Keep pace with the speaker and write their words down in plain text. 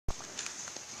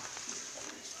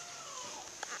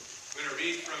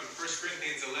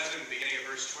Corinthians 11, beginning at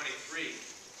verse 23,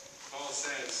 Paul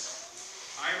says,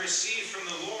 I received from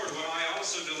the Lord what I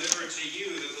also delivered to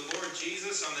you, that the Lord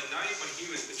Jesus, on the night when he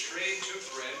was betrayed, took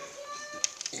bread,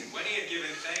 and when he had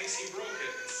given thanks, he broke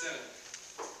it and said,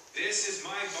 This is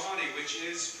my body, which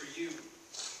is for you.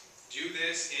 Do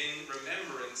this in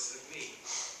remembrance of me.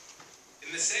 In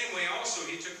the same way also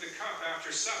he took the cup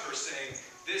after supper, saying,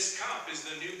 This cup is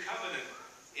the new covenant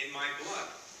in my blood.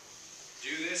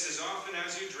 Do this as often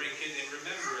as you drink it in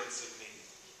remembrance of me.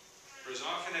 For as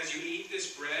often as you eat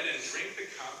this bread and drink the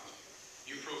cup,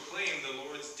 you proclaim the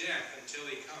Lord's death until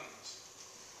he comes.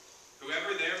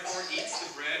 Whoever therefore eats the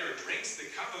bread or drinks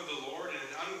the cup of the Lord in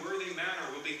an unworthy manner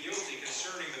will be guilty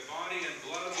concerning the body and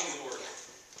blood of the Lord.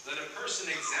 Let a person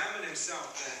examine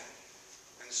himself then,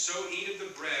 and so eat of the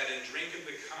bread and drink of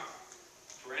the cup.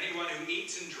 For anyone who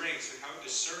eats and drinks without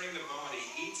discerning the body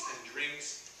eats and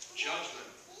drinks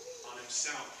judgment on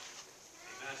himself.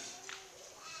 Amen.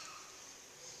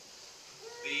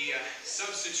 The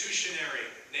substitutionary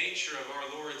nature of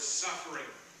our Lord's suffering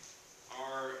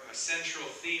are a central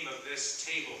theme of this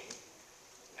table,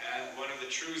 and one of the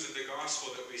truths of the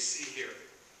gospel that we see here.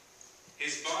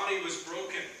 His body was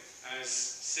broken, as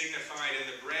signified in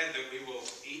the bread that we will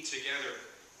eat together,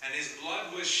 and his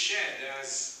blood was shed, as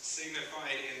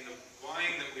signified in the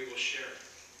wine that we will share,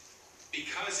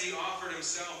 because he offered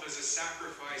himself as a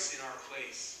sacrifice in our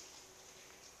place.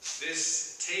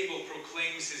 This table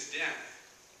proclaims his death,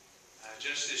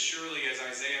 just as surely as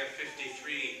Isaiah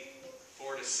 53,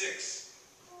 4-6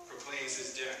 proclaims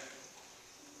his death.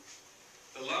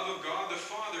 The love of God the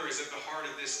Father is at the heart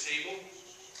of this table.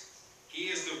 He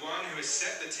is the one who has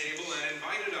set the table and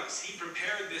invited us. He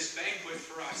prepared this banquet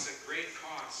for us at great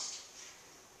cost.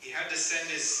 He had to send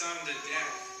his Son to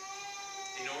death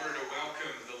in order to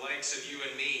welcome the likes of you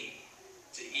and me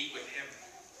to eat with him.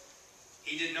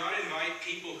 He did not invite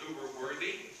people who were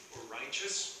worthy or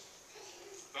righteous,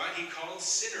 but he called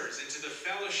sinners into the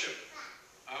fellowship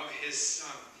of his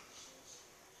Son.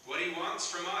 What he wants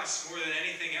from us more than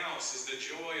anything else is the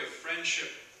joy of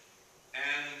friendship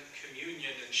and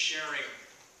communion and sharing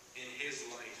in his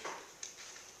life.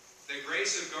 The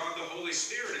grace of God the Holy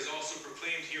Spirit is also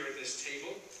proclaimed here at this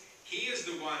table. He is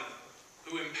the one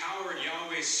who empowered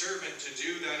Yahweh's servant to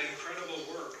do that incredible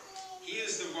work. He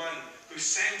is the one who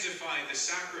sanctified the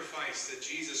sacrifice that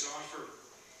Jesus offered.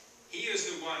 He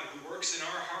is the one who works in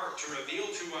our heart to reveal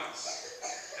to us,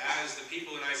 as the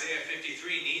people in Isaiah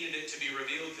 53 needed it to be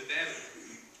revealed to them,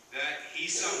 that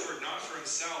he suffered not for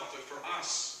himself but for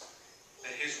us,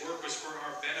 that his work was for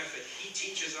our benefit. He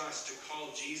teaches us to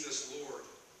call Jesus Lord.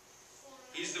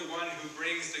 He's the one who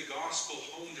brings the gospel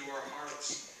home to our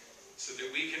hearts so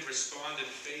that we can respond in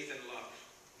faith and love.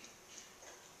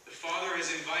 The Father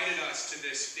has invited us to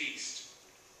this feast.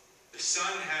 The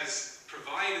Son has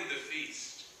provided the feast.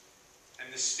 And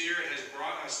the Spirit has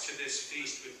brought us to this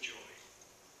feast with joy.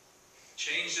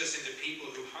 Changed us into people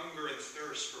who hunger and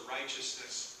thirst for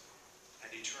righteousness and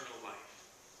eternal life.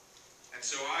 And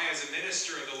so I, as a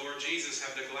minister of the Lord Jesus,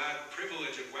 have the glad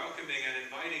privilege of welcoming and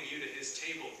inviting you to his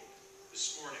table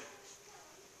this morning.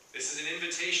 This is an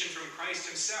invitation from Christ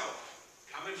himself.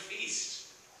 Come and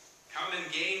feast. Come and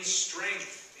gain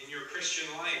strength in your Christian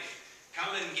life.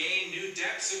 Come and gain new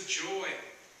depths of joy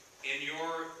in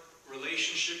your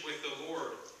relationship with the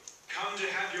Lord. Come to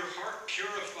have your heart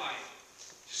purified,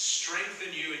 to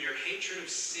strengthen you in your hatred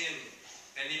of sin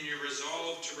and in your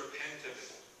resolve to repent of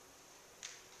it.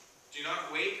 Do not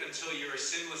wait until you are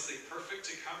sinlessly perfect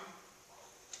to come,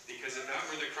 because if that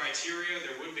were the criteria,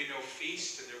 there would be no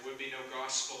feast and there would be no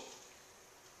gospel.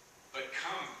 But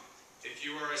come, if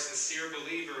you are a sincere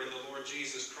believer in the Lord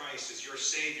Jesus Christ as your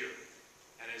Savior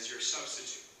and as your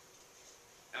substitute.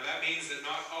 Now that means that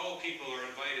not all people are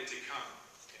invited to come.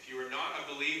 If you are not a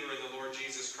believer in the Lord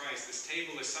Jesus Christ, this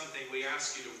table is something we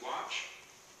ask you to watch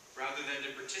rather than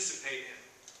to participate in,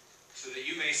 so that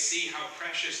you may see how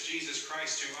precious Jesus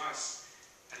Christ to us.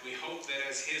 And we hope that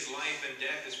as his life and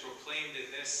death is proclaimed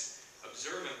in this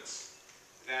observance,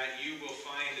 that you will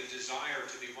find a desire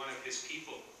to be one of his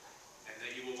people, and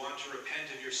that you will want to repent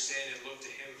of your sin and look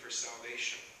to him for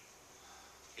salvation.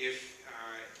 If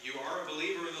you are a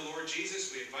believer in the Lord Jesus,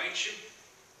 we invite you,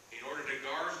 in order to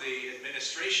guard the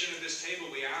administration of this table,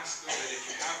 we ask, though, that if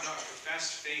you have not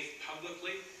professed faith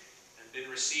publicly and been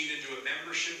received into a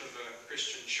membership of a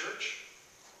Christian church,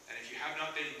 and if you have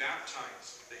not been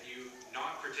baptized, that you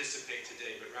not participate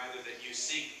today, but rather that you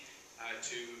seek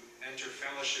to enter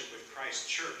fellowship with Christ's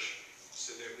church,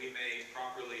 so that we may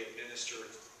properly administer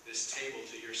this table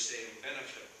to your saving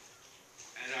benefit.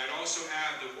 And I'd also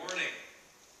add the warning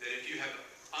that if you have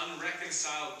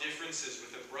unreconciled differences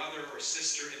with a brother or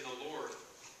sister in the Lord,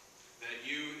 that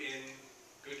you in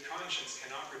good conscience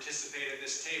cannot participate at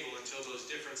this table until those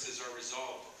differences are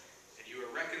resolved and you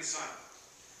are reconciled.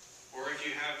 Or if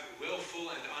you have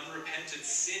willful and unrepented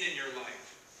sin in your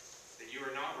life that you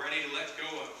are not ready to let go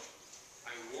of,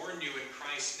 I warn you in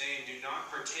Christ's name, do not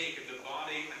partake of the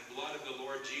body and blood of the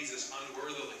Lord Jesus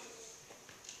unworthily.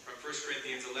 From 1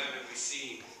 Corinthians 11, we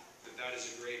see that that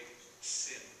is a great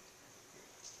sin.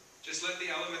 Just let the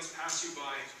elements pass you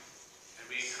by, and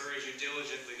we encourage you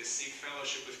diligently to seek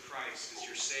fellowship with Christ as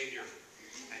your Savior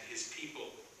and his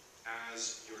people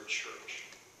as your church.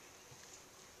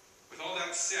 With all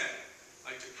that said,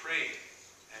 I'd like to pray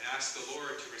and ask the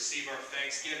Lord to receive our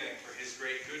thanksgiving for his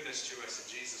great goodness to us in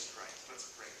Jesus Christ. Let's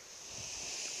pray.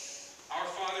 Our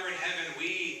Father in heaven,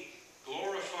 we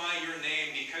glorify your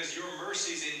name because your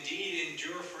mercies indeed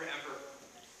endure forever.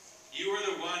 You are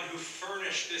the one who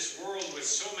furnished this world with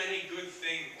so many good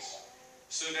things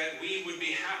so that we would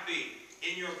be happy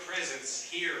in your presence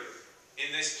here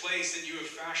in this place that you have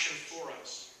fashioned for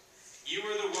us. You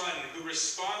are the one who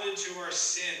responded to our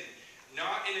sin,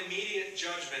 not in immediate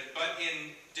judgment, but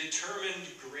in determined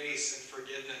grace and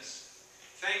forgiveness.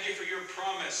 Thank you for your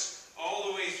promise all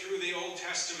the way through the Old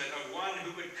Testament of one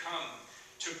who would come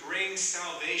to bring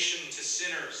salvation to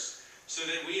sinners so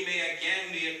that we may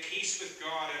again be at peace with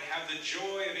God and have the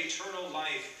joy of eternal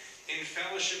life in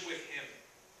fellowship with him.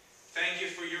 Thank you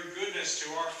for your goodness to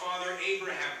our father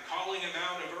Abraham, calling him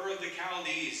out of Ur of the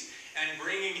Chaldees and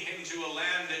bringing him to a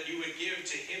land that you would give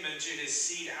to him and to his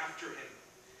seed after him.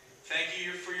 Thank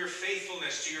you for your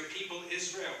faithfulness to your people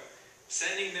Israel,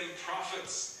 sending them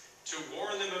prophets to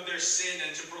warn them of their sin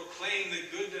and to proclaim the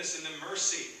goodness and the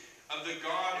mercy of the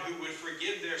God who would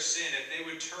forgive their sin if they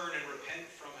would turn and repent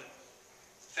from it.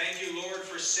 Thank you, Lord,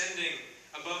 for sending,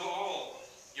 above all,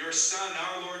 your Son,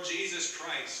 our Lord Jesus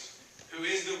Christ, who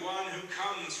is the one who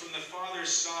comes from the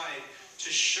Father's side to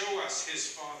show us his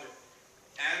Father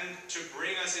and to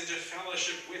bring us into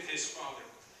fellowship with his Father.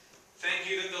 Thank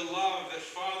you that the love that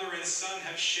Father and Son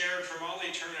have shared from all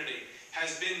eternity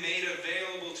has been made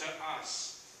available to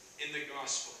us in the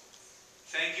gospel.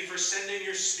 Thank you for sending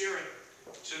your Spirit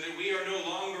so that we are no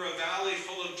longer a valley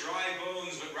full of dry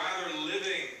bones, but rather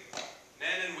living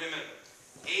men and women,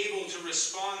 able to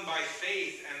respond by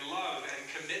faith and love and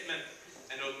commitment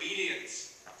and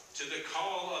obedience to the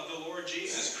call of the Lord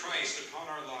Jesus Christ upon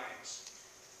our lives.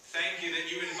 Thank you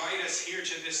that you invite us here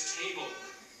to this table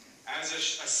as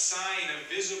a sign,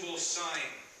 a visible sign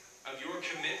of your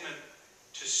commitment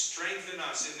to strengthen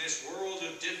us in this world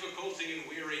of difficulty and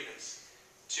weariness,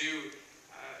 to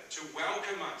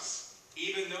welcome us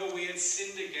even though we had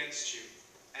sinned against you,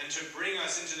 and to bring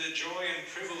us into the joy and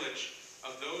privilege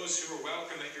of those who are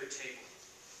welcome at your table.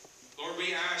 Lord,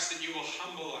 we ask that you will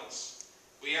humble us.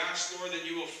 We ask, Lord, that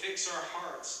you will fix our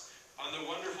hearts on the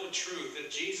wonderful truth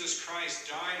that Jesus Christ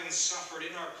died and suffered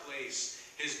in our place.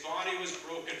 His body was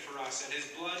broken for us, and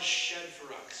his blood shed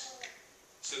for us,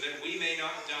 so that we may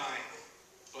not die,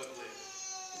 but live.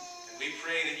 And we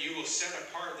pray that you will set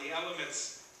apart the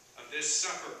elements of this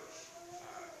supper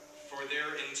for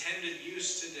their intended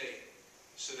use today,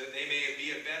 so that they may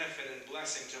be a benefit and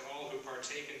blessing to all who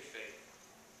partake in faith.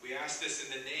 We ask this in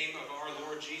the name of our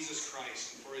Lord Jesus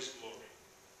Christ, for his glory.